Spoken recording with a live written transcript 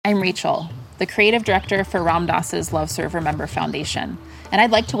I'm Rachel, the creative director for Ram Dass's Love Serve Remember Foundation, and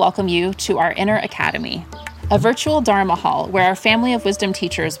I'd like to welcome you to our Inner Academy, a virtual Dharma hall where our family of wisdom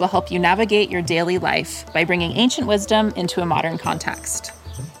teachers will help you navigate your daily life by bringing ancient wisdom into a modern context.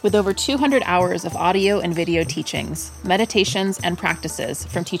 With over 200 hours of audio and video teachings, meditations, and practices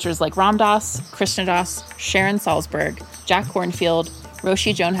from teachers like Ram Dass, Krishnadas, Sharon Salzberg, Jack Kornfield,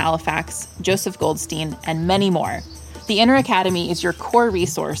 Roshi Joan Halifax, Joseph Goldstein, and many more, the Inner Academy is your core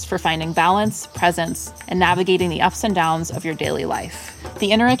resource for finding balance, presence, and navigating the ups and downs of your daily life.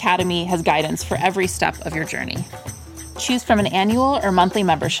 The Inner Academy has guidance for every step of your journey. Choose from an annual or monthly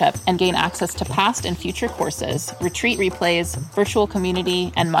membership and gain access to past and future courses, retreat replays, virtual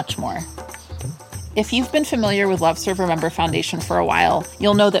community, and much more. If you've been familiar with Love Serve Remember Foundation for a while,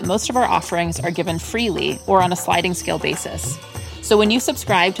 you'll know that most of our offerings are given freely or on a sliding scale basis. So when you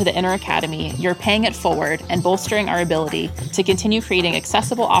subscribe to the Inner Academy, you're paying it forward and bolstering our ability to continue creating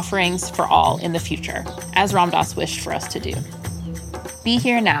accessible offerings for all in the future, as Ram Dass wished for us to do. Be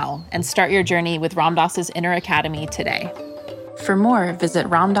here now and start your journey with Ram Dass's Inner Academy today. For more, visit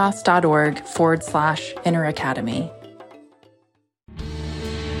ramdass.org/Inner Academy.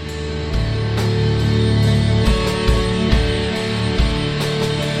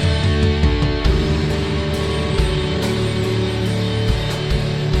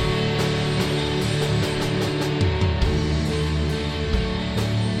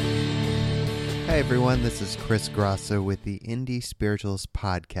 Hi everyone, this is Chris Grosso with the Indie Spirituals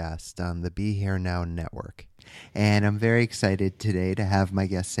podcast on the Be Here Now network. And I'm very excited today to have my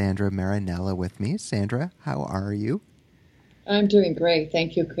guest Sandra Marinella with me. Sandra, how are you? I'm doing great.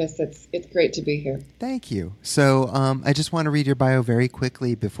 Thank you, Chris. It's great to be here. Thank you. So I just want to read your bio very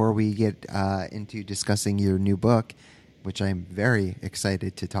quickly before we get into discussing your new book, which I'm very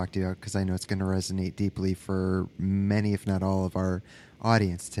excited to talk to you about because I know it's going to resonate deeply for many, if not all, of our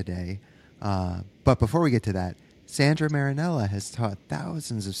audience today. But before we get to that, Sandra Marinella has taught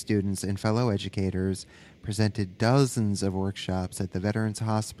thousands of students and fellow educators, presented dozens of workshops at the Veterans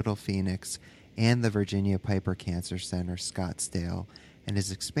Hospital Phoenix and the Virginia Piper Cancer Center Scottsdale, and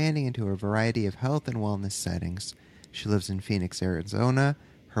is expanding into a variety of health and wellness settings. She lives in Phoenix, Arizona.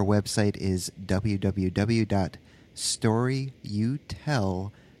 Her website is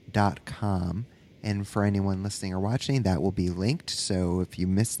www.storyyouTell.com. And for anyone listening or watching, that will be linked. So if you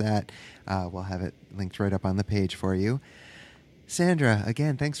missed that, we'll have it linked right up on the page for you. Sandra,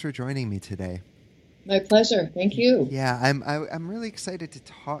 again, thanks for joining me today. My pleasure. Thank you. Yeah, I'm really excited to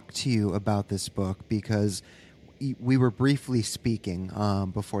talk to you about this book because we were briefly speaking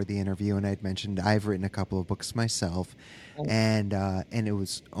before the interview, and I'd mentioned I've written a couple of books myself, and it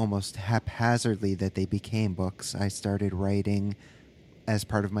was almost haphazardly that they became books. I started writing as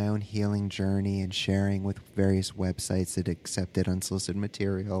part of my own healing journey and sharing with various websites that accepted unsolicited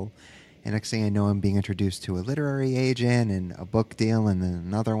material. And next thing I know, I'm being introduced to a literary agent and a book deal and then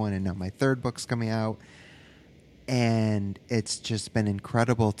another one, and now my third book's coming out. And it's just been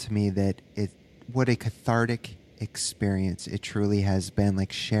incredible to me that what a cathartic experience it truly has been,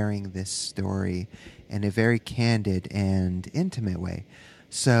 like sharing this story in a very candid and intimate way.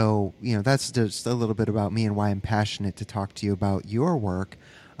 So, that's just a little bit about me and why I'm passionate to talk to you about your work.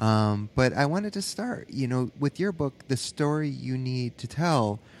 But I wanted to start, with your book, The Story You Need to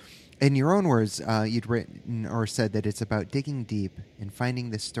Tell. In your own words, you'd written or said that it's about digging deep and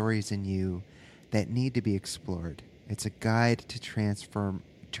finding the stories in you that need to be explored. It's a guide to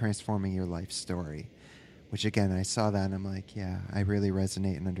transforming your life story. Which, again, I saw that and I'm like, yeah, I really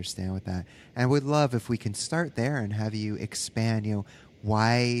resonate and understand with that. And I would love if we can start there and have you expand,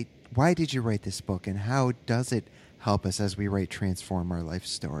 why did you write this book, and how does it help us as we transform our life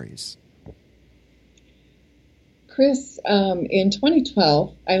stories? Chris, in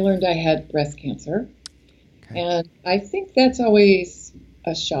 2012, I learned I had breast cancer. Okay. And I think that's always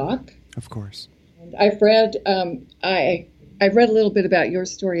a shock. Of course. And I've read I've read a little bit about your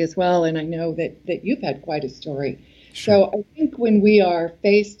story as well, and I know that you've had quite a story. Sure. So I think when we are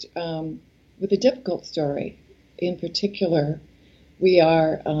faced with a difficult story, in particular, we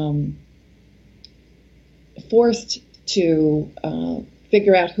are forced to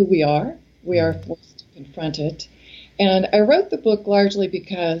figure out who we are. We are forced to confront it. And I wrote the book largely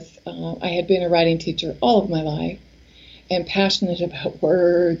because I had been a writing teacher all of my life and passionate about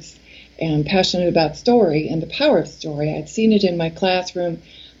words and passionate about story and the power of story. I'd seen it in my classroom,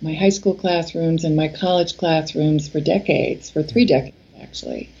 my high school classrooms, and my college classrooms for decades, for 3 decades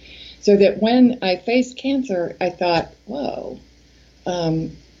actually. So that when I faced cancer, I thought, whoa,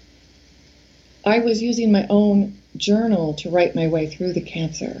 I was using my own journal to write my way through the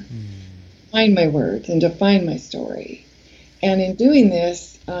cancer, find my words and define my story. And in doing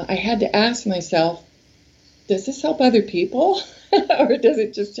this, I had to ask myself, does this help other people or does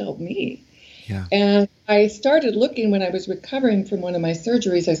it just help me? Yeah. And I started looking when I was recovering from one of my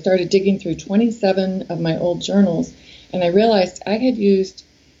surgeries. I started digging through 27 of my old journals, and I realized I had used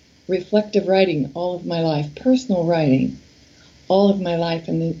reflective writing all of my life, personal writing all of my life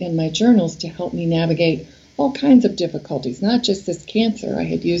in my journals to help me navigate all kinds of difficulties, not just this cancer. I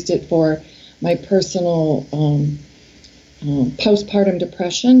had used it for my personal postpartum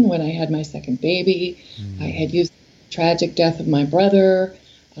depression when I had my second baby. I had used the tragic death of my brother.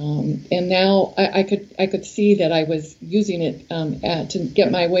 And now I could see that I was using it to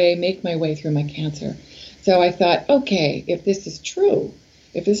make my way through my cancer. So I thought, okay, if this is true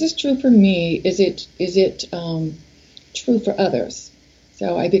for me, is it true for others?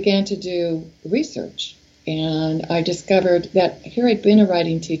 So I began to do research, and I discovered that here I'd been a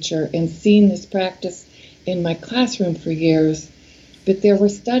writing teacher and seen this practice in my classroom for years, but there were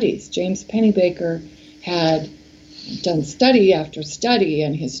studies. James Pennebaker had done study after study,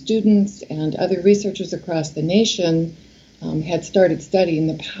 and his students and other researchers across the nation had started studying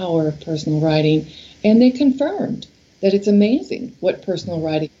the power of personal writing, and they confirmed that it's amazing what personal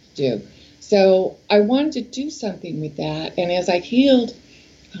writing can do. So I wanted to do something with that, and as I healed,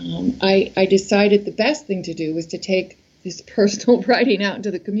 I decided the best thing to do was to take this personal writing out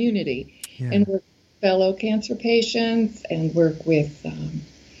into the community and work with fellow cancer patients and work with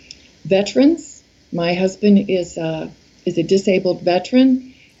veterans. My husband is a disabled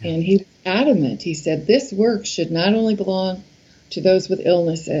veteran, and he was adamant. He said, this work should not only belong to those with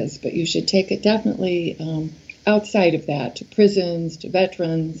illnesses, but you should take it definitely outside of that, to prisons, to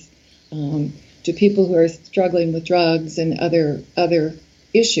veterans, to people who are struggling with drugs and other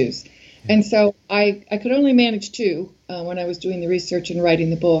issues. And so I could only manage two when I was doing the research and writing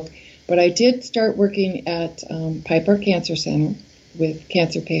the book, but I did start working at Piper Cancer Center with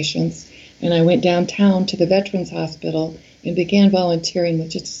cancer patients, and I went downtown to the Veterans Hospital and began volunteering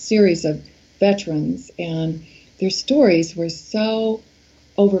with just a series of veterans, and their stories were so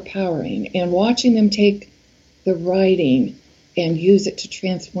overpowering, and watching them take the writing and use it to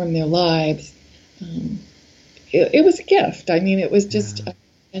transform their lives, it was a gift. I mean, it was just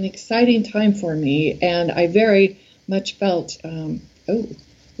an exciting time for me, and I very much felt,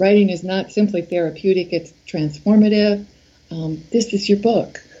 writing is not simply therapeutic, it's transformative. This is your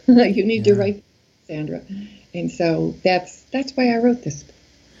book. You need to write, Sandra. And so that's why I wrote this book.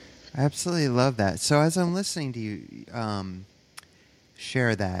 I absolutely love that. So as I'm listening to you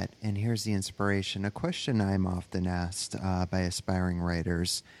share that, and here's the inspiration, a question I'm often asked by aspiring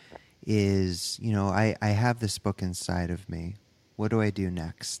writers is, I have this book inside of me. What do I do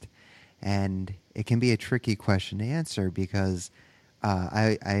next? And it can be a tricky question to answer because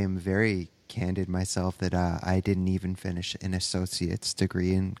I am very candid myself that I didn't even finish an associate's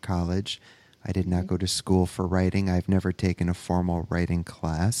degree in college. I did not go to school for writing. I've never taken a formal writing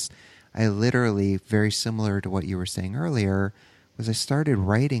class. I literally, very similar to what you were saying earlier, was I started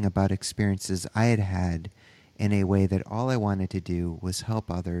writing about experiences I had had in a way that all I wanted to do was help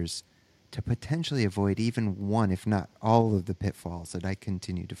others to potentially avoid even one, if not all of the pitfalls that I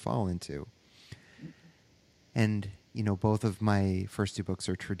continue to fall into. And both of my first two books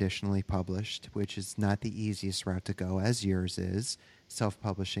are traditionally published, which is not the easiest route to go, as yours is.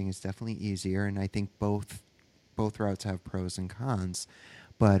 Self-publishing is definitely easier, and I think both routes have pros and cons.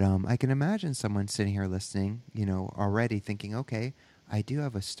 But I can imagine someone sitting here listening, already thinking, okay, I do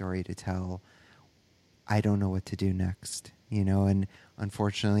have a story to tell. I don't know what to do next, and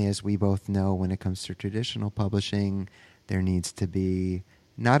unfortunately, as we both know, when it comes to traditional publishing, there needs to be,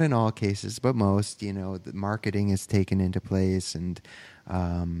 not in all cases, but most, the marketing is taken into place, and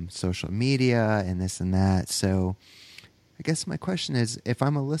social media and this and that. So I guess my question is, if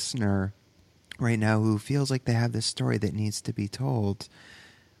I'm a listener right now who feels like they have this story that needs to be told,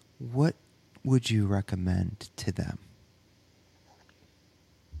 what would you recommend to them?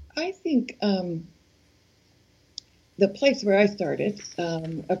 I think the place where I started,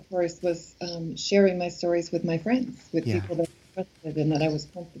 of course, was sharing my stories with my friends, with people that I trusted and that I was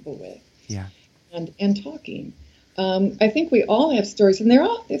comfortable with, and talking. I think we all have stories, and they're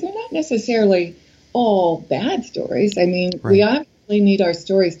not necessarily all bad stories. I mean, we obviously need our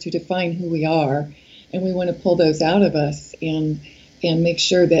stories to define who we are, and we want to pull those out of us and make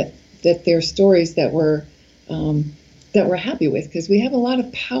sure that they're stories that we're happy with, because we have a lot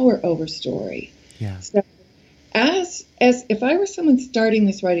of power over story. So as if I were someone starting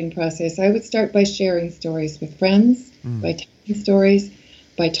this writing process, I would start by sharing stories with friends, by telling stories,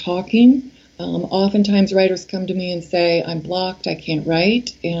 by talking. Oftentimes writers come to me and say, I'm blocked, I can't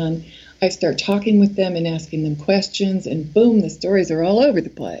write, and I start talking with them and asking them questions, and boom, the stories are all over the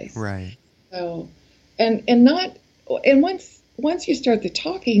place. Right. So, and once you start the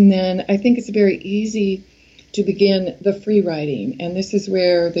talking, then I think it's very easy to begin the free writing, and this is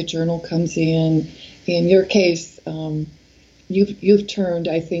where the journal comes in. In your case, you've turned,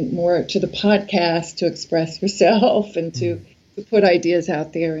 I think, more to the podcast to express yourself and to put ideas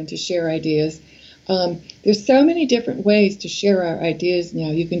out there and to share ideas. There's so many different ways to share our ideas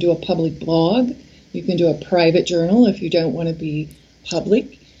now. You can do a public blog. You can do a private journal if you don't want to be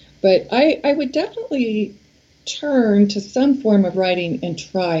public. But I would definitely turn to some form of writing and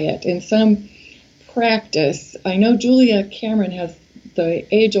try it, and some practice. I know Julia Cameron has the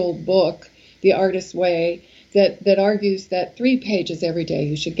age-old book, The Artist's Way, that argues that 3 pages every day.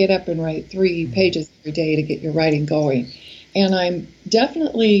 You should get up and write 3 pages every day to get your writing going. And I'm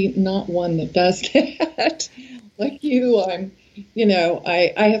definitely not one that does that. Like you, I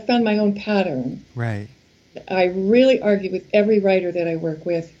have found my own pattern. Right. I really argue with every writer that I work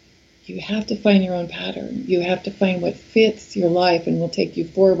with. You have to find your own pattern. You have to find what fits your life and will take you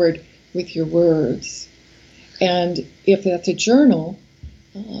forward with your words. And if that's a journal,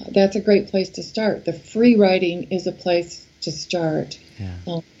 that's a great place to start. The free writing is a place to start.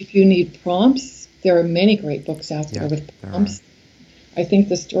 Yeah. If you need prompts, there are many great books out there with prompts. I think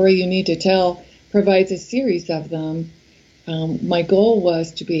The Story You Need to Tell provides a series of them. My goal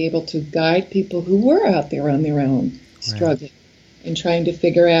was to be able to guide people who were out there on their own, struggling, and trying to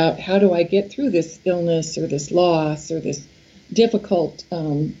figure out, how do I get through this illness or this loss or this difficult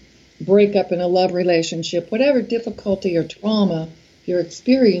breakup in a love relationship, whatever difficulty or trauma you're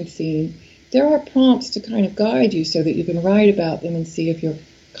experiencing. There are prompts to kind of guide you so that you can write about them and see if you're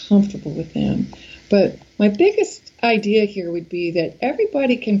comfortable with them. But my biggest idea here would be that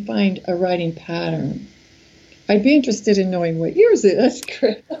everybody can find a writing pattern. I'd be interested in knowing what yours is,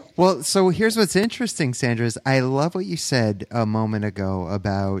 Chris. Well, so here's what's interesting, Sandra, is I love what you said a moment ago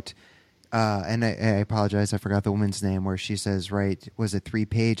about, and I apologize, I forgot the woman's name, where she says, right, was it 3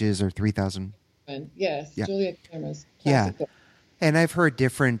 pages or 3,000? Yes, yeah. Julia Cameron's classic book. And I've heard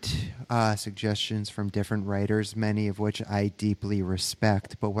different suggestions from different writers, many of which I deeply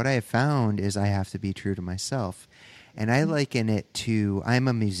respect. But what I have found is I have to be true to myself. And I liken it to, I'm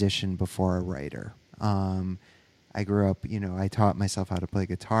a musician before a writer. I grew up, I taught myself how to play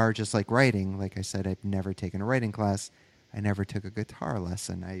guitar, just like writing. Like I said, I've never taken a writing class. I never took a guitar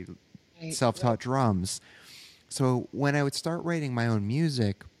lesson. I self-taught drums. So when I would start writing my own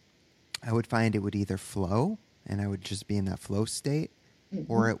music, I would find it would either flow, and I would just be in that flow state,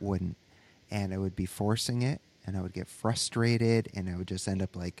 or it wouldn't. And I would be forcing it, and I would get frustrated, and I would just end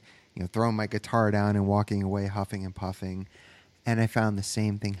up throwing my guitar down and walking away huffing and puffing. And I found the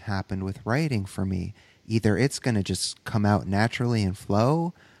same thing happened with writing for me. Either it's going to just come out naturally and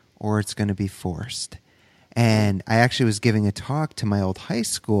flow, or it's going to be forced. And I actually was giving a talk to my old high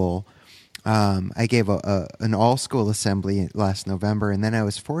school. I gave an all-school assembly last November, and then I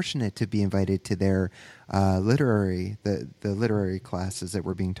was fortunate to be invited to their literary classes that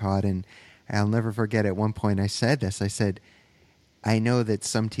were being taught. And I'll never forget, at one point I said this. I said, I know that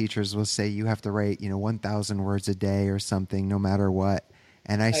some teachers will say you have to write 1,000 words a day or something, no matter what.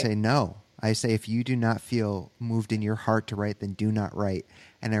 And I say no. I say, if you do not feel moved in your heart to write, then do not write.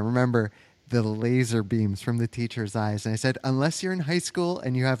 And I remember the laser beams from the teacher's eyes. And I said, unless you're in high school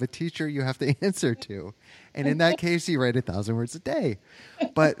and you have a teacher you have to answer to. And in that case, you write 1,000 words a day.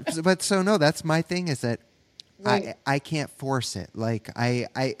 But so no, that's my thing, is that I can't force it. Like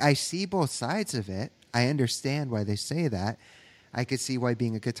I see both sides of it. I understand why they say that. I could see why,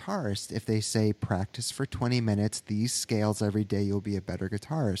 being a guitarist, if they say practice for 20 minutes, these scales every day, you'll be a better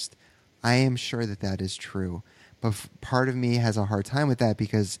guitarist. I am sure that is true. But part of me has a hard time with that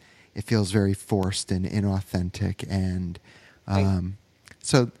because it feels very forced and inauthentic. And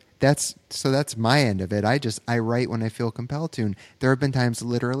so that's my end of it. I write when I feel compelled to. And there have been times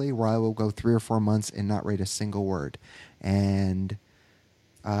literally where I will go 3 or 4 months and not write a single word. And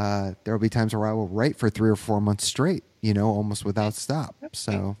there will be times where I will write for 3 or 4 months straight, almost without stop.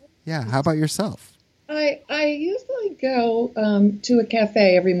 So, yeah. How about yourself? I usually go to a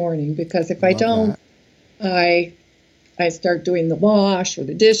cafe every morning, because if I don't, I start doing the wash or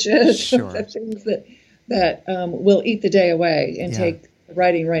the dishes, sure. the things that will eat the day away and take the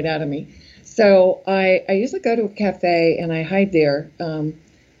writing right out of me. So I usually go to a cafe and I hide there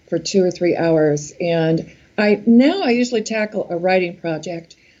for 2 or 3 hours. And I usually tackle a writing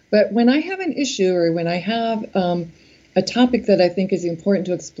project. But when I have an issue, or when I have a topic that I think is important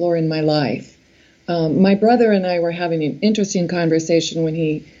to explore in my life, my brother and I were having an interesting conversation when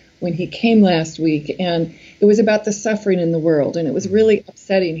he came last week, and it was about the suffering in the world, and it was really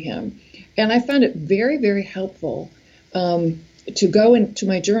upsetting him. And I found it very, very helpful to go into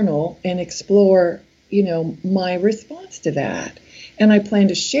my journal and explore, my response to that. And I plan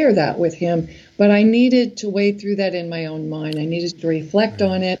to share that with him, but I needed to wade through that in my own mind. I needed to reflect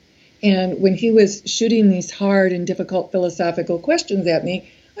on it. And when he was shooting these hard and difficult philosophical questions at me,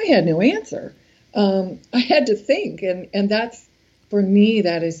 I had no answer. I had to think, and that's, for me,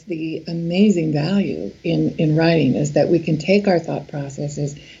 that is the amazing value in writing, is that we can take our thought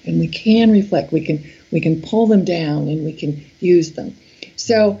processes and we can reflect. We can pull them down and we can use them.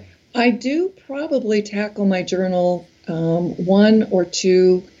 So I do probably tackle my journal 1 or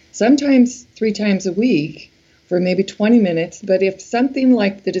 2, sometimes 3 times a week for maybe 20 minutes. But if something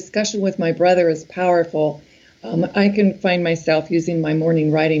like the discussion with my brother is powerful, I can find myself using my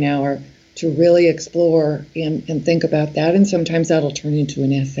morning writing hour to really explore and think about that. And sometimes that'll turn into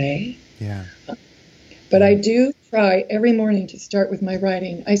an essay. Yeah. But I do try every morning to start with my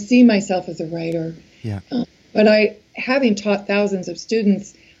writing. I see myself as a writer. Yeah. But having taught thousands of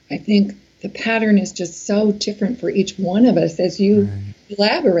students, I think the pattern is just so different for each one of us, as you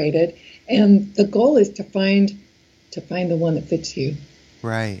elaborated. And the goal is to find the one that fits you.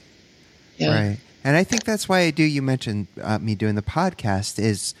 Right. Yeah. Right. And I think that's why you mentioned me doing the podcast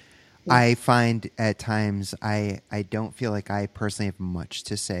is I find at times I don't feel like I personally have much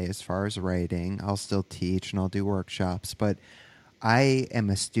to say as far as writing. I'll still teach and I'll do workshops, but I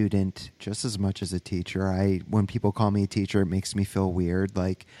am a student just as much as a teacher. When people call me a teacher, it makes me feel weird.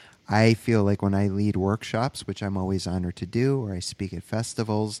 Like, I feel like when I lead workshops, which I'm always honored to do, or I speak at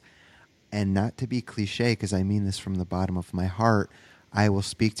festivals, and not to be cliche, because I mean this from the bottom of my heart, I will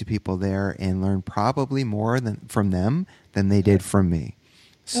speak to people there and learn probably more from them than they did from me.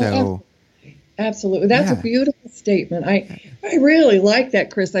 So, absolutely. That's a beautiful statement. I really like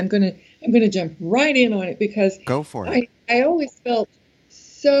that, Chris. I'm gonna jump right in on it, because go for it. I always felt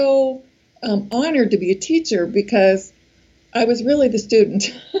so honored to be a teacher, because I was really the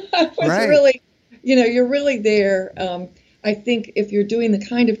student. I was really, you're really there. I think if you're doing the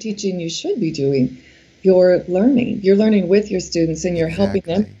kind of teaching you should be doing, you're learning. You're learning with your students, and you're helping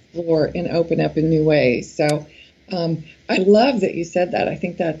them explore and open up in new ways. So I love that you said that. I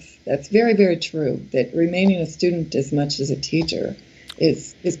think that's very, very true, that remaining a student as much as a teacher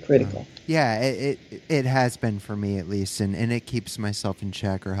is critical. Yeah, it has been for me, at least, and it keeps myself in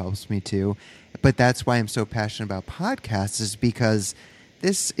check, or helps me too. But that's why I'm so passionate about podcasts, is because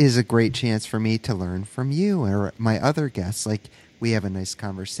this is a great chance for me to learn from you or my other guests. Like, we have a nice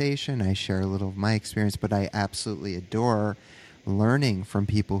conversation. I share a little of my experience, but I absolutely adore learning from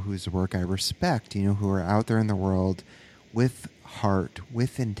people whose work I respect, who are out there in the world with heart,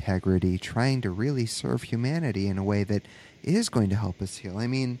 with integrity, trying to really serve humanity in a way that is going to help us heal. I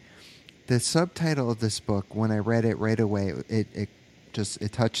mean, the subtitle of this book, when I read it right away, it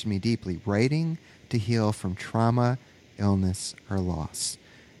touched me deeply. Writing to heal from trauma, illness, or loss.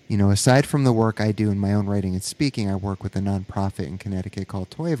 Aside from the work I do in my own writing and speaking, I work with a nonprofit in Connecticut called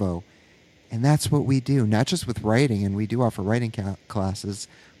Toivo. And that's what we do, not just with writing, and we do offer writing classes,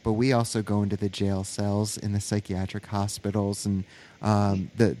 but we also go into the jail cells, in the psychiatric hospitals, and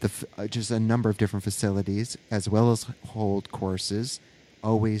just a number of different facilities, as well as hold courses,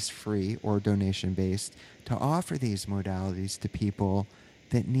 always free or donation-based, to offer these modalities to people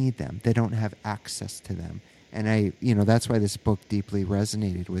that need them, that don't have access to them. And that's why this book deeply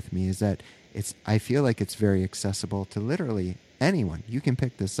resonated with me, is that I feel like it's very accessible to literally anyone. You can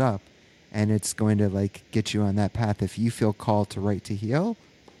pick this up, and it's going to get you on that path. If you feel called to write to heal,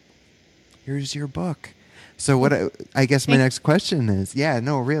 here's your book. So what I guess my next question is,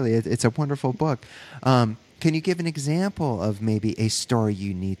 really, it's a wonderful book. Can you give an example of maybe a story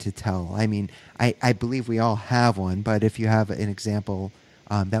you need to tell? I mean, I believe we all have one, but if you have an example,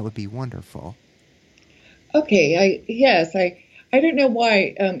 that would be wonderful. Okay. I don't know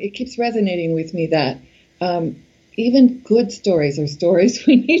why it keeps resonating with me that even good stories are stories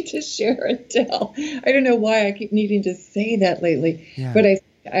we need to share and tell. I don't know why I keep needing to say that lately, but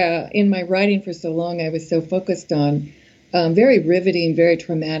in my writing for so long, I was so focused on very riveting, very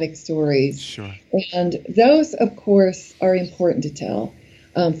traumatic stories. Sure. And those, of course, are important to tell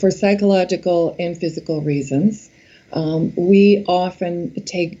for psychological and physical reasons. We often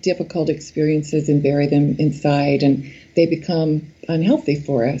take difficult experiences and bury them inside, and they become unhealthy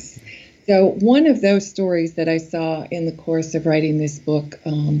for us. So one of those stories that I saw in the course of writing this book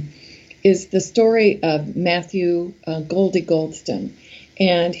is the story of Matthew Goldie Goldston.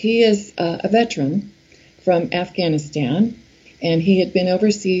 And he is a veteran from Afghanistan, and he had been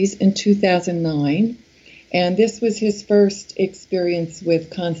overseas in 2009. And this was his first experience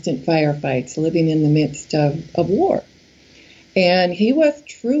with constant firefights, living in the midst of war. And he was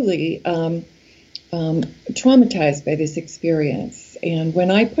truly traumatized by this experience. And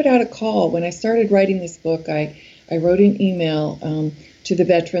when I put out a call, when I started writing this book, I wrote an email to the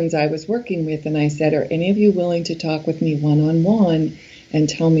veterans I was working with, and I said, "Are any of you willing to talk with me one-on-one and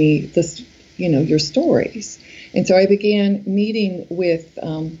tell me this, your stories?" And so I began meeting with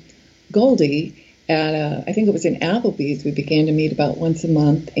Goldie at, I think it was in Applebee's. We began to meet about once a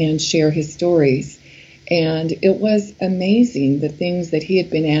month and share his stories. And it was amazing, the things that he had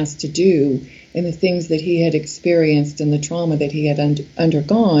been asked to do and the things that he had experienced and the trauma that he had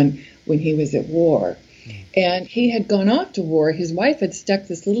undergone when he was at war. And he had gone off to war. His wife had stuck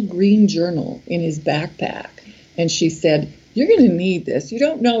this little green journal in his backpack. And she said, "You're going to need this. You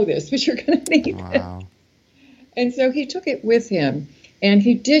don't know this, but you're going to need it." And so he took it with him. And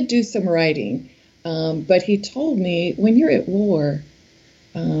he did do some writing. But he told me, when you're at war,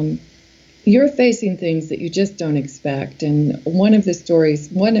 you're facing things that you just don't expect. And one of his stories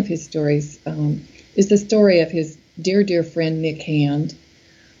is the story of his dear, dear friend, Nick Hand,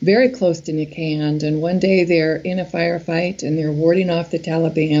 very close to Nick Hand. And one day they're in a firefight and they're warding off the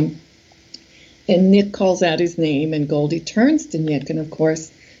Taliban. And Nick calls out his name, and Goldie turns to Nick. And of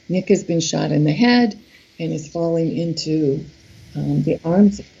course, Nick has been shot in the head and is falling into the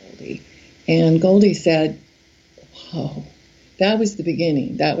arms of Goldie. And Goldie said, "Whoa. That was the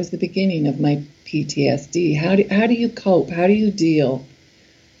beginning. That was the beginning of my PTSD. How do you cope? How do you deal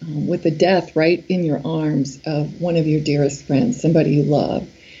with the death right in your arms of one of your dearest friends, somebody you love?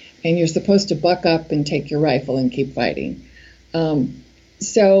 And you're supposed to buck up and take your rifle and keep fighting."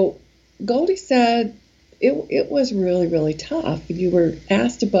 So Goldie said it was really, really tough. You were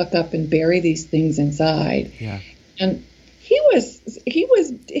asked to buck up and bury these things inside. Yeah. And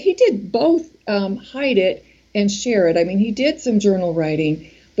he did both hide it and share it. I mean, he did some journal writing,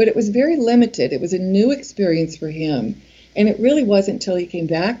 but it was very limited. It was a new experience for him. And it really wasn't until he came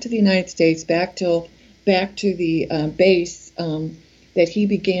back to the United States, back to the base, that he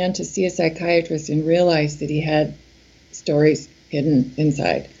began to see a psychiatrist and realized that he had stories hidden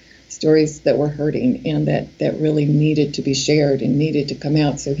inside, stories that were hurting and that really needed to be shared and needed to come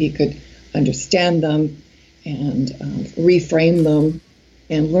out so he could understand them and reframe them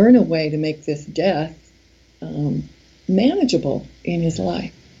and learn a way to make this death manageable in his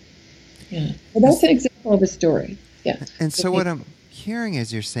life. Yeah. Well, that's an example of a story. Yeah. And so what I'm hearing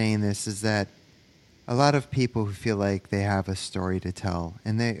as you're saying this is that a lot of people who feel like they have a story to tell,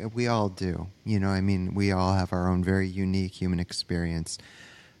 and we all do, we all have our own very unique human experience,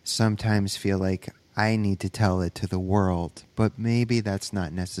 sometimes feel like I need to tell it to the world, but maybe that's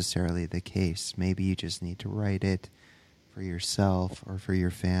not necessarily the case. Maybe you just need to write it for yourself or for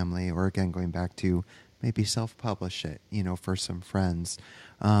your family, or again, going back to maybe self-publish it, for some friends.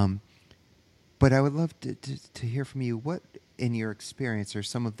 But I would love to hear from you, what, in your experience, are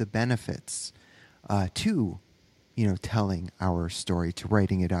some of the benefits to, telling our story, to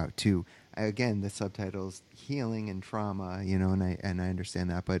writing it out, to, again, the subtitle's healing and trauma, and I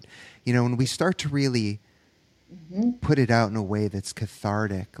understand that. But, when we start to really put it out in a way that's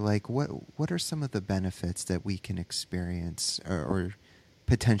cathartic, like what are some of the benefits that we can experience or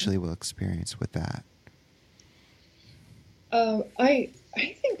potentially will experience with that? I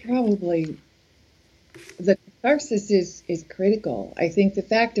think probably the catharsis is critical. I think the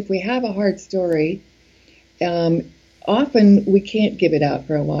fact if we have a hard story, often we can't give it out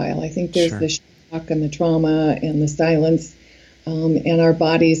for a while. I think there's the shock and the trauma and the silence, and our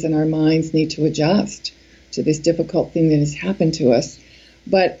bodies and our minds need to adjust to this difficult thing that has happened to us.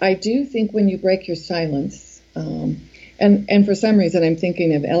 But I do think when you break your silence, and for some reason I'm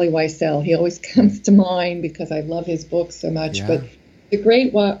thinking of Elie Wiesel. He always comes to mind because I love his books so much. Yeah. But the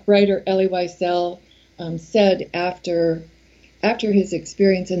great writer Elie Wiesel said after his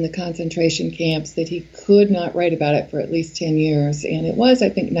experience in the concentration camps that he could not write about it for at least 10 years. And it was, I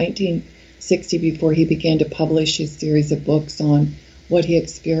think, 1960 before he began to publish his series of books on what he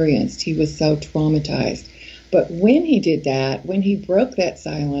experienced. He was so traumatized. But when he did that, when he broke that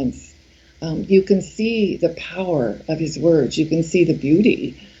silence, you can see the power of his words. You can see the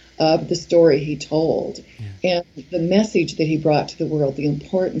beauty of the story he told and the message that he brought to the world, the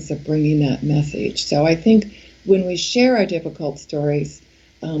importance of bringing that message. So I think when we share our difficult stories,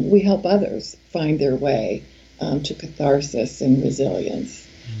 we help others find their way to catharsis and resilience.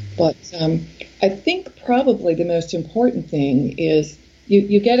 But I think probably the most important thing is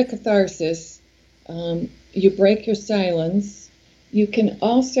you get a catharsis, you break your silence, you can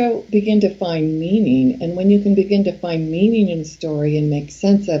also begin to find meaning. And when you can begin to find meaning in a story and make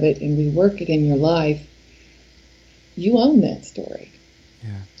sense of it and rework it in your life, you own that story.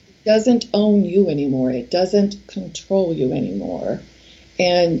 Yeah. doesn't own you anymore. It doesn't control you anymore.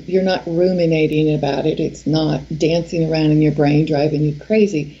 And you're not ruminating about it. It's not dancing around in your brain, driving you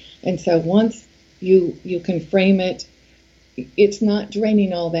crazy. And so once you can frame it, it's not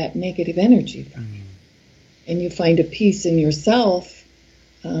draining all that negative energy from you. And you find a peace in yourself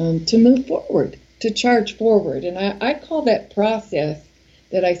to move forward, to charge forward. And I call that process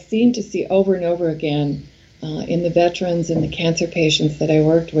that I seem to see over and over again in the veterans and the cancer patients that I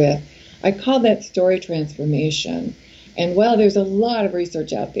worked with, I call that story transformation. And while there's a lot of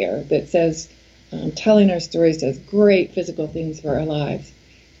research out there that says telling our stories does great physical things for our lives,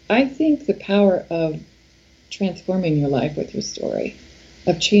 I think the power of transforming your life with your story,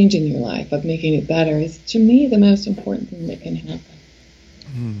 of changing your life, of making it better, is, to me, the most important thing that can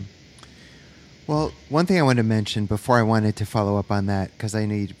happen. Well, one thing I wanted to mention before I wanted to follow up on that, because I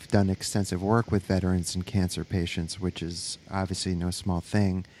know you've done extensive work with veterans and cancer patients, which is obviously no small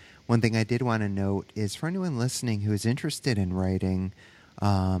thing. One thing I did want to note is for anyone listening who is interested in writing,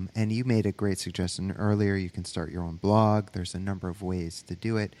 and you made a great suggestion earlier, you can start your own blog. There's a number of ways to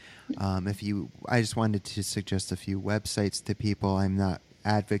do it. I just wanted to suggest a few websites to people. I'm not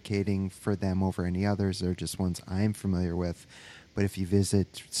advocating for them over any others. They're just ones I'm familiar with. But if you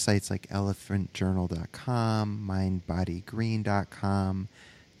visit sites like elephantjournal.com, mindbodygreen.com,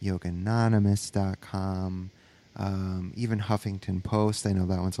 yoganonymous.com, even Huffington Post, I know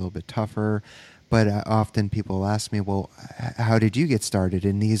that one's a little bit tougher, but often people ask me, well, how did you get started?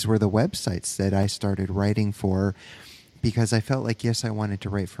 And these were the websites that I started writing for, because I felt like, yes, I wanted to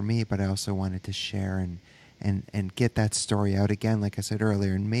write for me, but I also wanted to share and get that story out again, like I said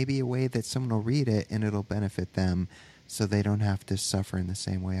earlier, and maybe a way that someone will read it and it'll benefit them, so they don't have to suffer in the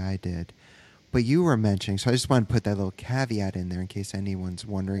same way I did. But you were mentioning, so I just want to put that little caveat in there in case anyone's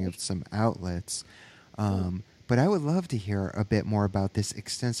wondering of some outlets. But I would love to hear a bit more about this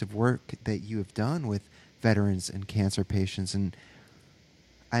extensive work that you have done with veterans and cancer patients. And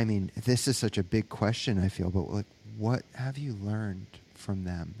I mean, this is such a big question, I feel, but like, what have you learned from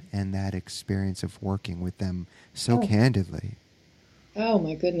them and that experience of working with them so candidly? Oh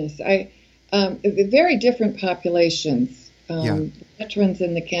my goodness. Very different populations, veterans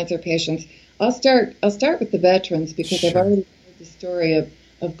and the cancer patients. I'll start with the veterans because I've already heard the story of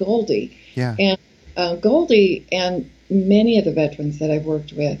Goldie. Yeah. And Goldie and many of the veterans that I've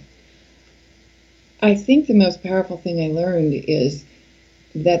worked with, I think the most powerful thing I learned is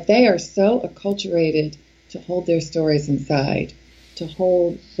that they are so acculturated to hold their stories inside, to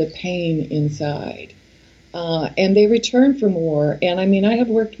hold the pain inside. And they return from war. And I mean, I have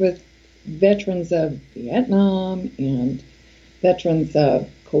worked with veterans of Vietnam and veterans of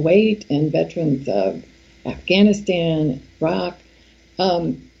Kuwait and veterans of Afghanistan, Iraq.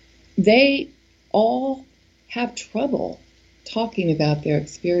 They all have trouble talking about their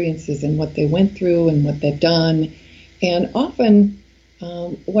experiences and what they went through and what they've done. And often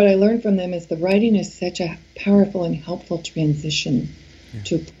what I learned from them is the writing is such a powerful and helpful transition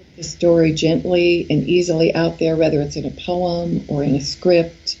to put the story gently and easily out there, whether it's in a poem or in a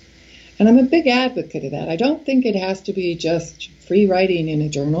script. And I'm a big advocate of that. I don't think it has to be just free writing in a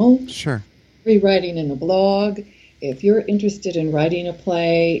journal. Sure. Free writing in a blog. If you're interested in writing a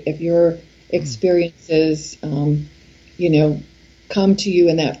play, if your experiences, come to you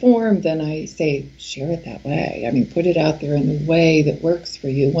in that form, then I say share it that way. I mean, put it out there in the way that works for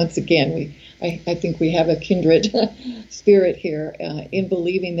you. Once again, I think we have a kindred spirit here in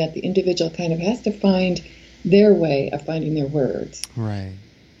believing that the individual kind of has to find their way of finding their words. Right.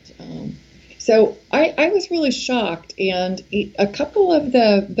 So I was really shocked, and a couple of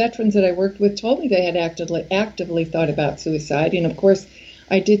the veterans that I worked with told me they had actively thought about suicide. And of course,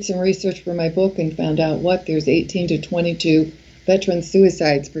 I did some research for my book and found out there's 18 to 22 veteran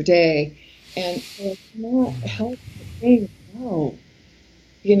suicides per day. And it's not helpful thing. No,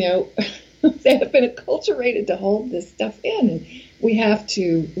 they have been acculturated to hold this stuff in, and we have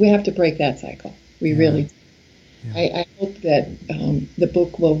to break that cycle. We really do. I hope that the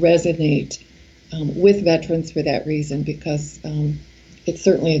book will resonate with veterans for that reason, because it's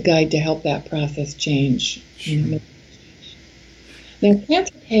certainly a guide to help that process change. Sure. Now,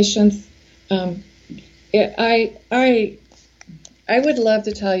 cancer patients, I would love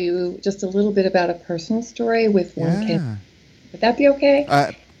to tell you just a little bit about a personal story with one cancer. Would that be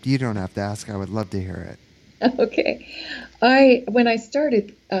okay? You don't have to ask. I would love to hear it. Okay. When I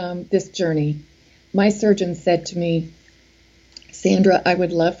started this journey, my surgeon said to me, Sandra, I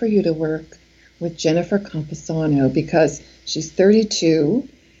would love for you to work with Jennifer Camposano because she's 32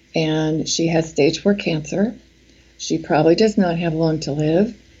 and she has stage 4 cancer. She probably does not have long to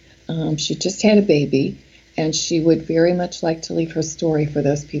live. She just had a baby. and she would very much like to leave her story for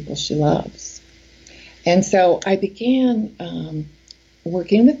those people she loves. And so I began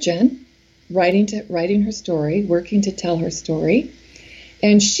working with Jen, writing her story, working to tell her story.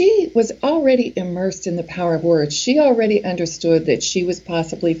 And she was already immersed in the power of words. She already understood that she was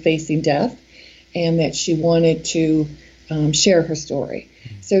possibly facing death and that she wanted to share her story.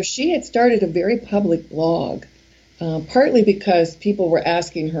 So she had started a very public blog, partly because people were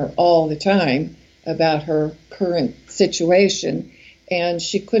asking her all the time about her current situation, and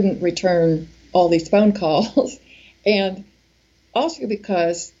she couldn't return all these phone calls, and also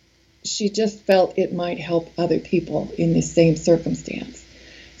because she just felt it might help other people in the same circumstance.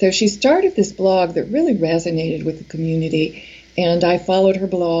 So she started this blog that really resonated with the community, and I followed her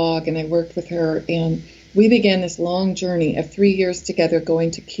blog and I worked with her, and we began this long journey of 3 years together,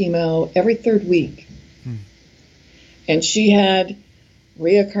 going to chemo every third week. And she had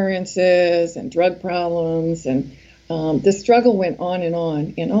reoccurrences and drug problems, and the struggle went on and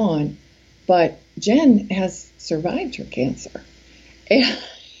on and on. But Jen has survived her cancer.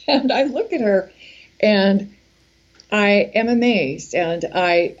 And I look at her and I am amazed. And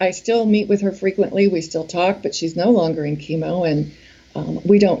I still meet with her frequently. We still talk, but she's no longer in chemo. And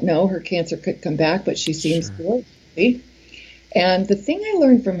we don't know. Her cancer could come back, but she seems good. And the thing I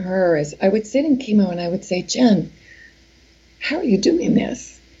learned from her is I would sit in chemo and I would say, Jen, how are you doing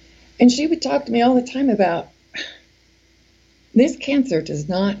this? And she would talk to me all the time about, this cancer does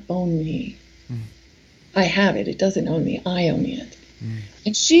not own me. I have it. It doesn't own me. I own it.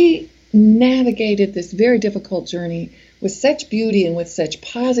 And she navigated this very difficult journey with such beauty and with such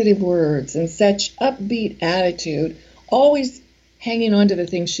positive words and such upbeat attitude, always hanging on to the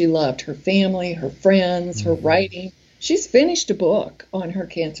things she loved, her family, her friends, her writing. She's finished a book on her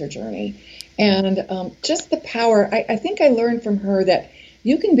cancer journey. And just the power, I think I learned from her that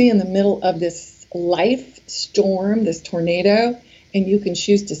you can be in the middle of this life storm, this tornado, and you can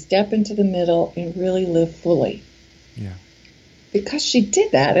choose to step into the middle and really live fully. Yeah. Because she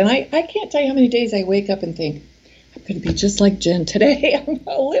did that. And I can't tell you how many days I wake up and think, I'm going to be just like Jen today. I'm going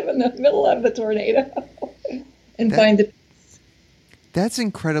to live in the middle of the tornado and find the. That's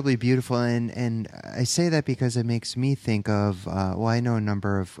incredibly beautiful, and I say that because it makes me think of, well, I know a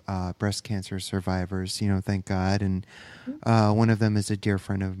number of breast cancer survivors, thank God, and one of them is a dear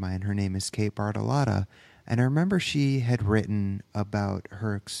friend of mine. Her name is Kate Bartolotta, and I remember she had written about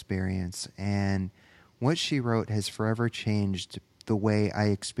her experience, and what she wrote has forever changed the way I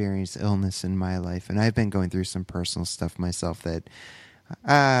experience illness in my life, and I've been going through some personal stuff myself that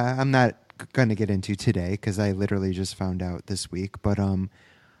I'm not going to get into today because I literally just found out this week. But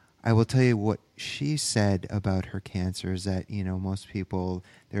I will tell you what she said about her cancer is that, most people,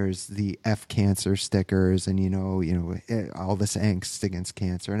 there's the F cancer stickers and, all this angst against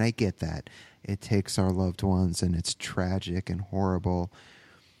cancer. And I get that. It takes our loved ones and it's tragic and horrible.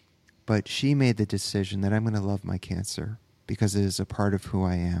 But she made the decision that I'm going to love my cancer because it is a part of who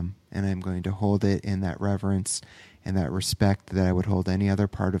I am. And I'm going to hold it in that reverence and that respect that I would hold any other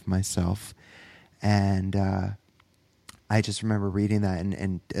part of myself. And I just remember reading that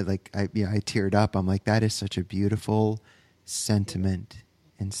and I teared up. I'm like, that is such a beautiful sentiment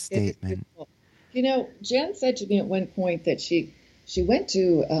and statement. Jen said to me at one point that she went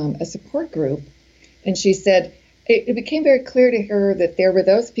to a support group, and she said it became very clear to her that there were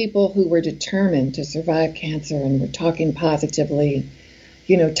those people who were determined to survive cancer and were talking positively,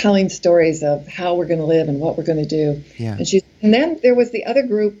 telling stories of how we're going to live and what we're going to do. Yeah. And then there was the other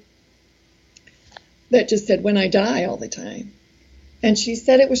group that just said, when I die, all the time. And she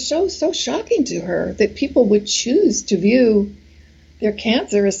said it was so shocking to her that people would choose to view their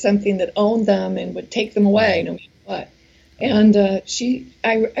cancer as something that owned them and would take them away no matter what. And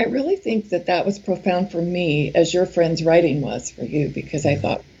I really think that was profound for me, as your friend's writing was for you, because I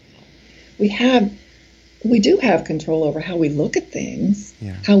thought we do have control over how we look at things,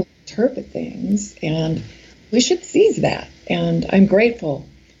 how we interpret things, and we should seize that. And I'm grateful,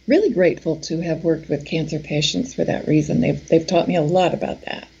 really grateful to have worked with cancer patients for that reason. They've taught me a lot about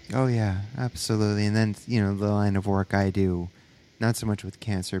that. Oh, yeah, absolutely. And then, the line of work I do, not so much with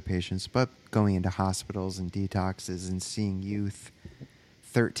cancer patients, but going into hospitals and detoxes and seeing youth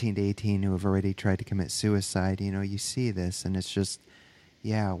 13 to 18 who have already tried to commit suicide, you see this and it's just,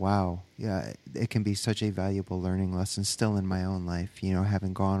 yeah, wow. Yeah, it can be such a valuable learning lesson still in my own life,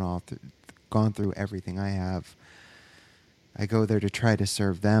 having gone through everything I have. I go there to try to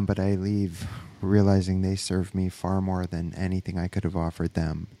serve them, but I leave realizing they serve me far more than anything I could have offered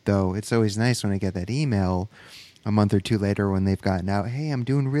them. Though it's always nice when I get that email a month or two later when they've gotten out, hey, I'm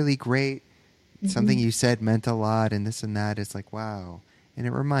doing really great. Mm-hmm. Something you said meant a lot and this and that. It's like, wow. And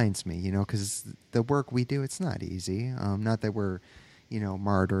it reminds me, because the work we do, it's not easy. Not that we're,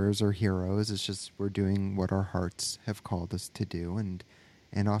 martyrs or heroes. It's just we're doing what our hearts have called us to do, and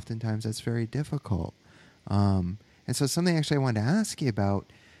oftentimes that's very difficult. And so something actually I wanted to ask you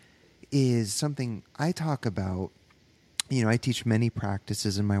about is something I talk about. I teach many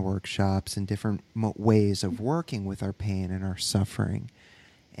practices in my workshops and different ways of working with our pain and our suffering.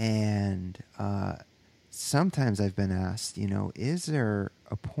 And sometimes I've been asked, is there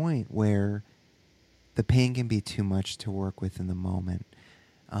a point where the pain can be too much to work with in the moment?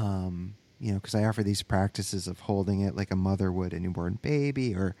 Because I offer these practices of holding it like a mother would a newborn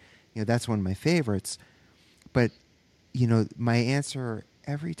baby, or, that's one of my favorites. But, my answer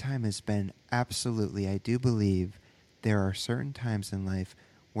every time has been absolutely, I do believe there are certain times in life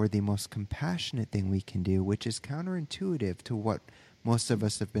where the most compassionate thing we can do, which is counterintuitive to what most of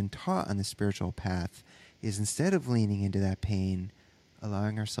us have been taught on the spiritual path, is instead of leaning into that pain,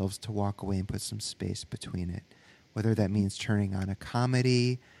 allowing ourselves to walk away and put some space between it. Whether that means turning on a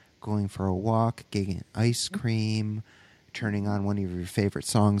comedy, going for a walk, getting ice cream, turning on one of your favorite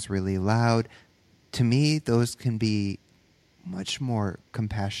songs really loud. To me, those can be much more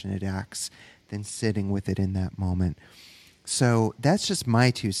compassionate acts than sitting with it in that moment. So that's just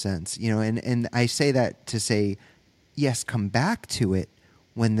my 2 cents, and I say that to say, yes, come back to it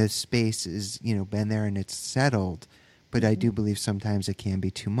when the space is, been there and it's settled. But I do believe sometimes it can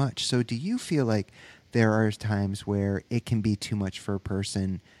be too much. So do you feel like there are times where it can be too much for a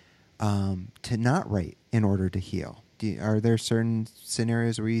person to not write in order to heal? Are there certain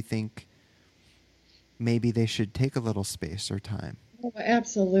scenarios where you think maybe they should take a little space or time? Oh,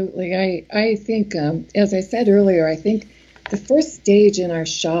 absolutely. I think, as I said earlier, I think the first stage in our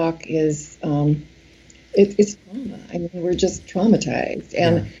shock is it's trauma. I mean, we're just traumatized.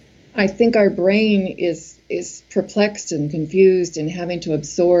 And yeah. I think our brain is perplexed and confused and having to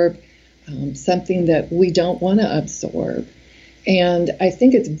absorb something that we don't want to absorb. And I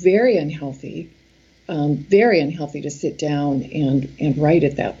think it's very unhealthy to sit down and write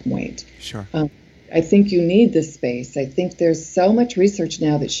at that point. Sure. I think you need this space. I think there's so much research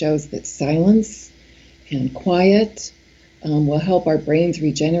now that shows that silence and quiet will help our brains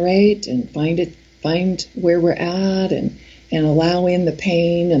regenerate and find where we're at and allow in the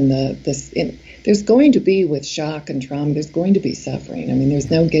pain and there's going to be, with shock and trauma, there's going to be suffering. I mean, there's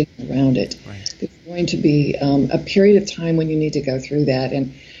no getting around it. Right. There's going to be a period of time when you need to go through that.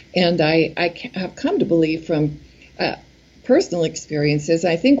 And I have come to believe from personal experiences,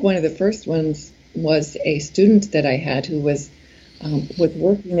 I think one of the first ones was a student that I had who was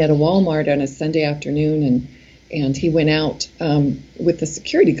working at a Walmart on a Sunday afternoon, and he went out with the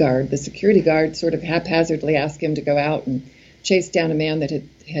security guard. The security guard sort of haphazardly asked him to go out and chase down a man that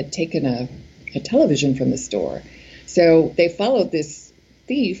had taken a television from the store. So they followed this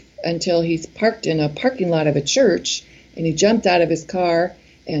thief until he's parked in a parking lot of a church, and he jumped out of his car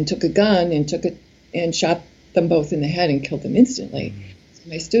and took a gun and shot them both in the head and killed them instantly. So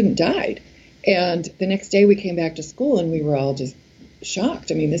my student died. And the next day we came back to school and we were all just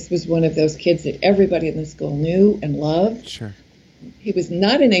shocked. I mean, this was one of those kids that everybody in the school knew and loved. Sure. He was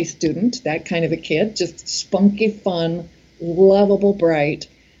not an A student, that kind of a kid, just spunky, fun, lovable, bright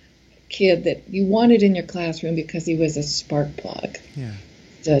kid that you wanted in your classroom because he was a spark plug,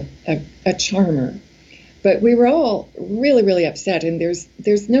 a charmer. But we were all really, really upset, and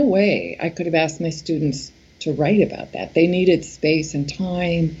there's no way I could have asked my students to write about that. They needed space and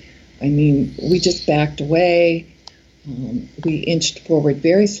time. I mean, we just backed away. We inched forward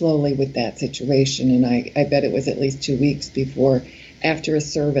very slowly with that situation, and I bet it was at least 2 weeks before, after a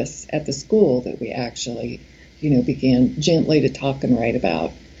service at the school, that we actually, began gently to talk and write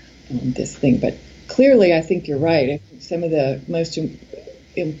about this thing. But clearly, I think you're right. I think some of the most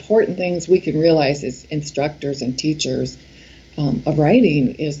important things we can realize as instructors and teachers of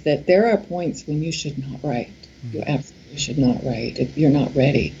writing is that there are points when you should not write. Mm-hmm. You absolutely should not write if you're not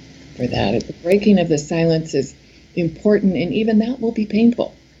ready for that. The breaking of the silence is important, and even that will be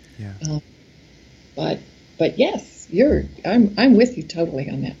painful. Yeah. But yes, I'm with you totally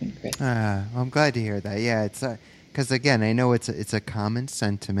on that one, Chris. I'm glad to hear that. Yeah, it's because again, I know it's a common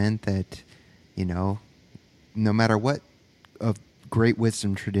sentiment that, no matter what of great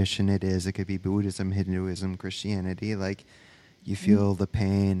wisdom tradition it is, it could be Buddhism, Hinduism, Christianity, like you feel the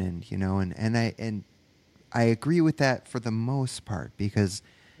pain, and I agree with that for the most part, because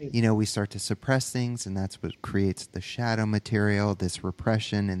we start to suppress things, and that's what creates the shadow material, this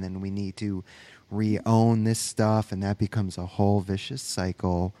repression, and then we need to re-own this stuff, and that becomes a whole vicious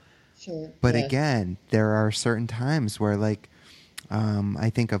cycle. Sure. But again, there are certain times where, like, I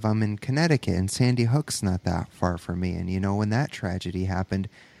think of I'm in Connecticut, and Sandy Hook's not that far from me. And, when that tragedy happened,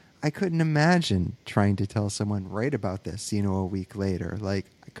 I couldn't imagine trying to tell someone, write about this, a week later. Like,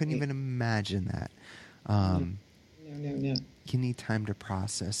 I couldn't even imagine that. No. You need time to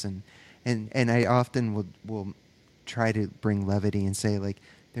process. And I often will try to bring levity and say, like,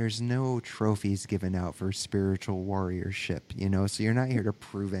 there's no trophies given out for spiritual warriorship, so you're not here to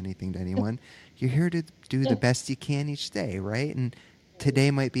prove anything to anyone. You're here to do the best you can each day, right? And today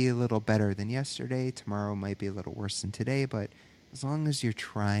might be a little better than yesterday. Tomorrow might be a little worse than today, but as long as you're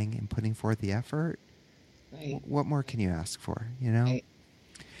trying and putting forth the effort, Right. What more can you ask for, Right.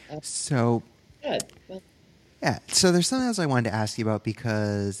 So, Good. Well, yeah, so there's something else I wanted to ask you about,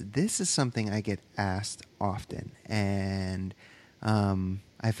 because this is something I get asked often, and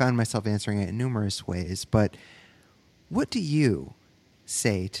I found myself answering it in numerous ways. But what do you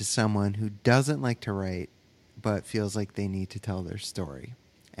say to someone who doesn't like to write but feels like they need to tell their story?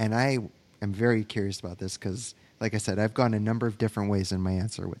 And I am very curious about this because, like I said, I've gone a number of different ways in my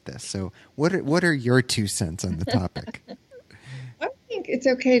answer with this. So what are your 2 cents on the topic? I think it's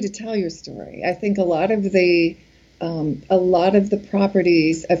okay to tell your story. I think a lot of the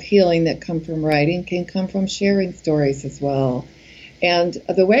properties of healing that come from writing can come from sharing stories as well. And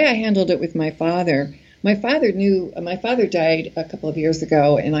the way I handled it with my father died a couple of years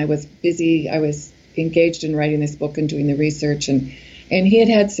ago, and I was busy. I was engaged in writing this book and doing the research, and he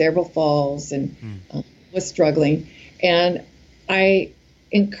had several falls and was struggling. And I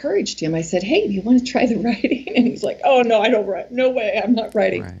encouraged him. I said, "Hey, do you want to try the writing?" And he's like, "Oh, no, I don't write. No way, I'm not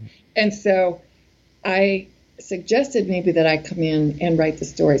writing." Right. And so I suggested maybe that I come in and write the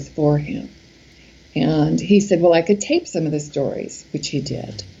stories for him. And he said, well, I could tape some of the stories, which he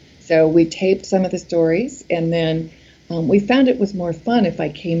did. So we taped some of the stories, and then we found it was more fun if I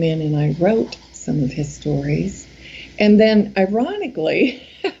came in and I wrote some of his stories. And then, ironically,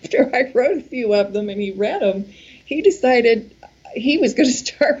 after I wrote a few of them and he read them, he decided he was going to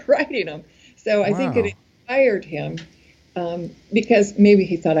start writing them. So I think it inspired him, because maybe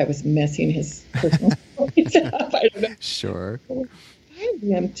he thought I was messing his personal stories up. I don't know. Sure.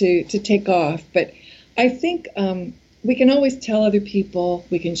 Him to take off. But I think we can always tell other people.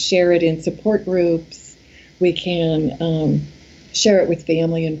 We can share it in support groups. We can share it with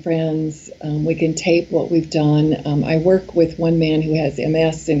family and friends. We can tape what we've done. I work with one man who has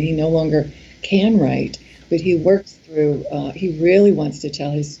MS, and he no longer can write, but he works through, he really wants to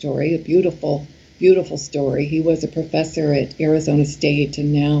tell his story, a beautiful, beautiful story. He was a professor at Arizona State,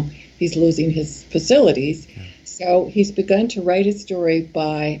 and now he's losing his facilities. Yeah. So he's begun to write his story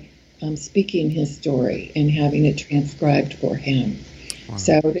by speaking his story and having it transcribed for him. Wow.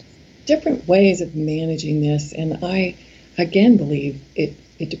 So there's different ways of managing this, and I, again, believe it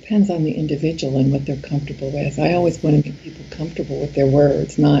depends on the individual and what they're comfortable with. I always want to make people comfortable with their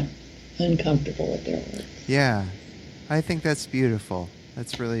words, not uncomfortable with their words. Yeah, I think that's beautiful.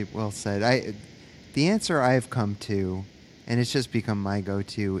 That's really well said. The answer I've come to, and it's just become my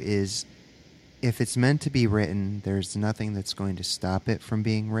go-to, is if it's meant to be written, there's nothing that's going to stop it from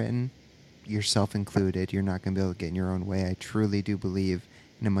being written, yourself included. You're not going to be able to get in your own way. I truly do believe,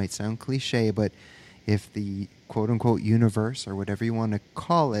 and it might sound cliche, but if the quote-unquote universe, or whatever you want to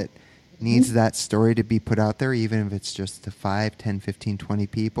call it, needs that story to be put out there, even if it's just to 5, 10, 15, 20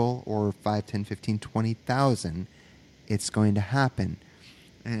 people, or 5, 10, 15, 20,000, it's going to happen.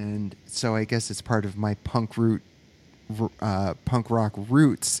 And so I guess it's part of my punk rock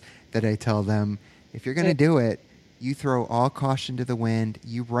roots that I tell them, if you're going to do it, you throw all caution to the wind.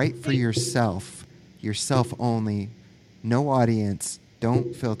 You write for yourself only, no audience.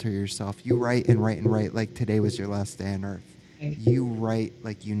 Don't filter yourself. You write and write and write like today was your last day on earth. You write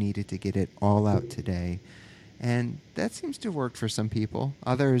like you needed to get it all out today. And that seems to have worked for some people.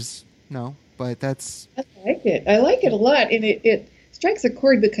 Others, no. But that's... I like it. I like it a lot. And it strikes a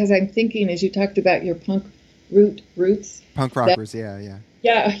chord because I'm thinking, as you talked about your punk roots. Punk rockers, yeah.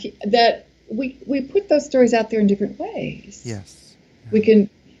 Yeah, that we put those stories out there in different ways. Yes. Yeah.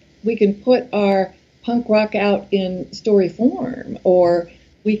 We can put our punk rock out in story form, or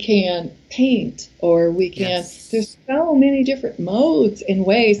we can paint, or we can... Yes. There's so many different modes and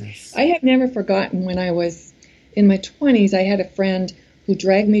ways. Yes. I have never forgotten when I was in my 20s, I had a friend who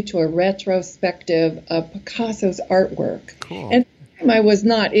dragged me to a retrospective of Picasso's artwork. Cool. And I was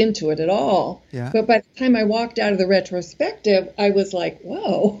not into it at all. Yeah. But by the time I walked out of the retrospective, I was like,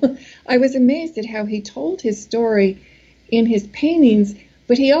 whoa. I was amazed at how he told his story in his paintings,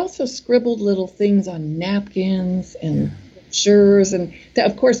 but he also scribbled little things on napkins and brochures. And that,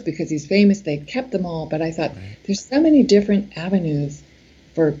 of course, because he's famous, they kept them all. But I thought, there's so many different avenues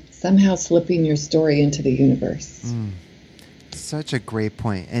for somehow slipping your story into the universe. Such a great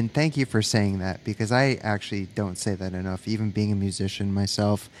point. And thank you for saying that, because I actually don't say that enough. Even being a musician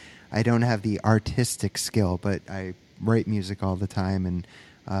myself, I don't have the artistic skill, but I write music all the time. And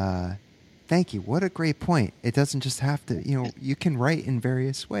thank you. What a great point. It doesn't just have to, you can write in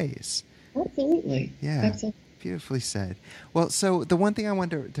various ways. Absolutely. Yeah. Absolutely. Beautifully said. Well, so the one thing I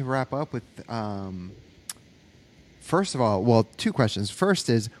wanted to wrap up with, first of all, well, two questions. First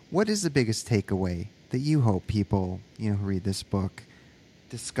is, what is the biggest takeaway that you hope people, who read this book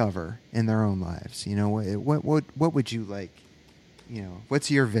discover in their own lives? What would you like, what's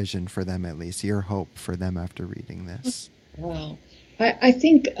your vision for them, at least, your hope for them after reading this? Wow. I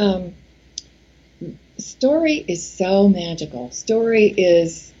think story is so magical. Story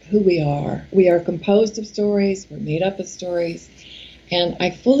is who we are. We are composed of stories. We're made up of stories. And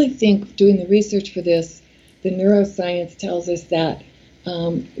I fully think, doing the research for this, the neuroscience tells us that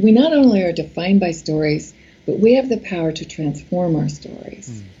we not only are defined by stories, but we have the power to transform our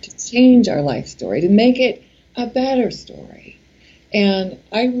stories, to change our life story, to make it a better story. And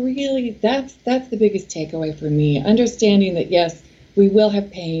I really, that's the biggest takeaway for me, understanding that, yes, we will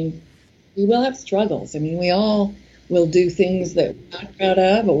have pain, we will have struggles. I mean, we all will do things that we're not proud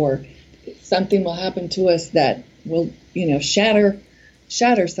of, or something will happen to us that will, shatter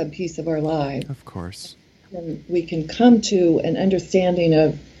some piece of our life. Of course. And we can come to an understanding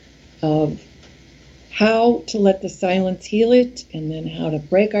of how to let the silence heal it, and then how to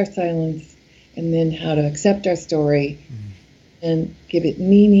break our silence, and then how to accept our story and give it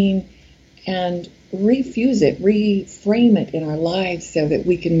meaning and refuse it, reframe it in our lives so that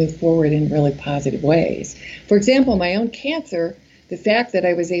we can move forward in really positive ways. For example, my own cancer, the fact that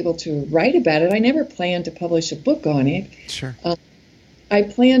I was able to write about it, I never planned to publish a book on it. Sure. I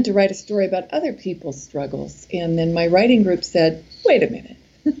planned to write a story about other people's struggles. And then my writing group said, wait a minute,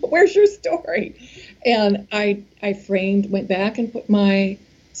 where's your story? And I went back and put my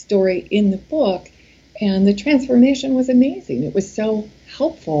story in the book. And the transformation was amazing. It was so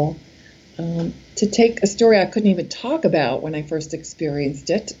helpful to take a story I couldn't even talk about when I first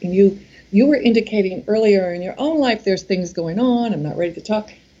experienced it. And you were indicating earlier in your own life, there's things going on. I'm not ready to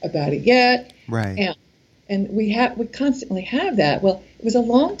talk about it yet. Right. And we constantly have that. Well, it was a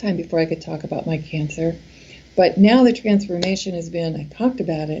long time before I could talk about my cancer, but now the transformation has been, I talked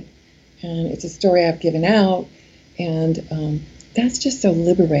about it, and it's a story I've given out, and that's just so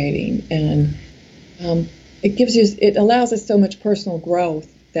liberating. And it allows us so much personal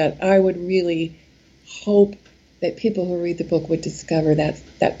growth that I would really hope that people who read the book would discover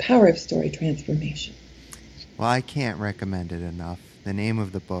that power of story transformation. Well, I can't recommend it enough. The name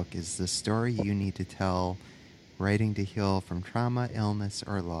of the book is The Story You Need to Tell, Writing to Heal from Trauma, Illness,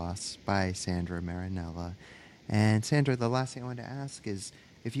 or Loss by Sandra Marinella. And Sandra, the last thing I want to ask is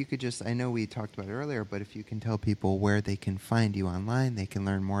if you could just, I know we talked about it earlier, but if you can tell people where they can find you online, they can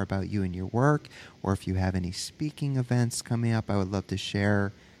learn more about you and your work, or if you have any speaking events coming up, I would love to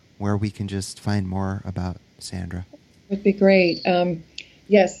share where we can just find more about Sandra. Would be great.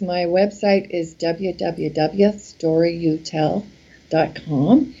 Yes, my website is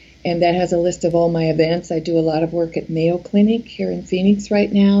www.storyyouTell.com, and that has a list of all my events. I do a lot of work at Mayo Clinic here in Phoenix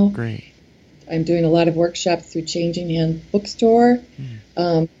right now. Great. I'm doing a lot of workshops through Changing Hands Bookstore.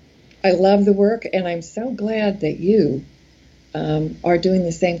 I love the work, and I'm so glad that you are doing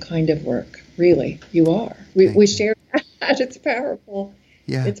the same kind of work. Really, you are. We share that. It's powerful.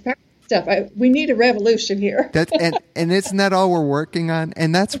 Yeah. It's powerful stuff. We need a revolution here. And isn't that all we're working on?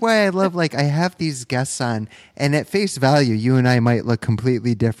 And that's why I love, I have these guests on, and at face value, you and I might look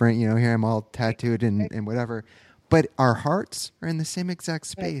completely different. Here I'm all tattooed and whatever. But our hearts are in the same exact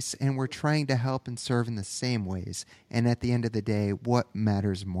space, and we're trying to help and serve in the same ways. And at the end of the day, what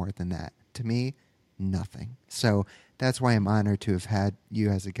matters more than that? To me, nothing. So that's why I'm honored to have had you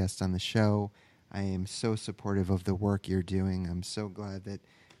as a guest on the show. I am so supportive of the work you're doing. I'm so glad that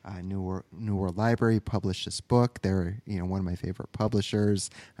New World Library published this book. They're one of my favorite publishers.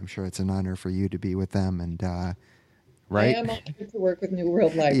 I'm sure it's an honor for you to be with them. And right? I am honored to work with New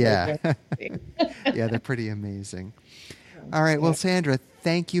World Library. Yeah. Yeah, they're pretty amazing. All right. Well, Sandra,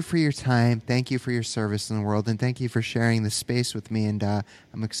 thank you for your time. Thank you for your service in the world. And thank you for sharing the space with me. And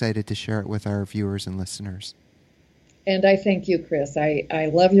I'm excited to share it with our viewers and listeners. And I thank you, Chris. I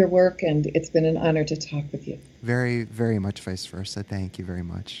love your work, and it's been an honor to talk with you. Very, very much vice versa. Thank you very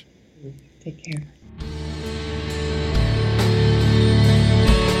much. Take care.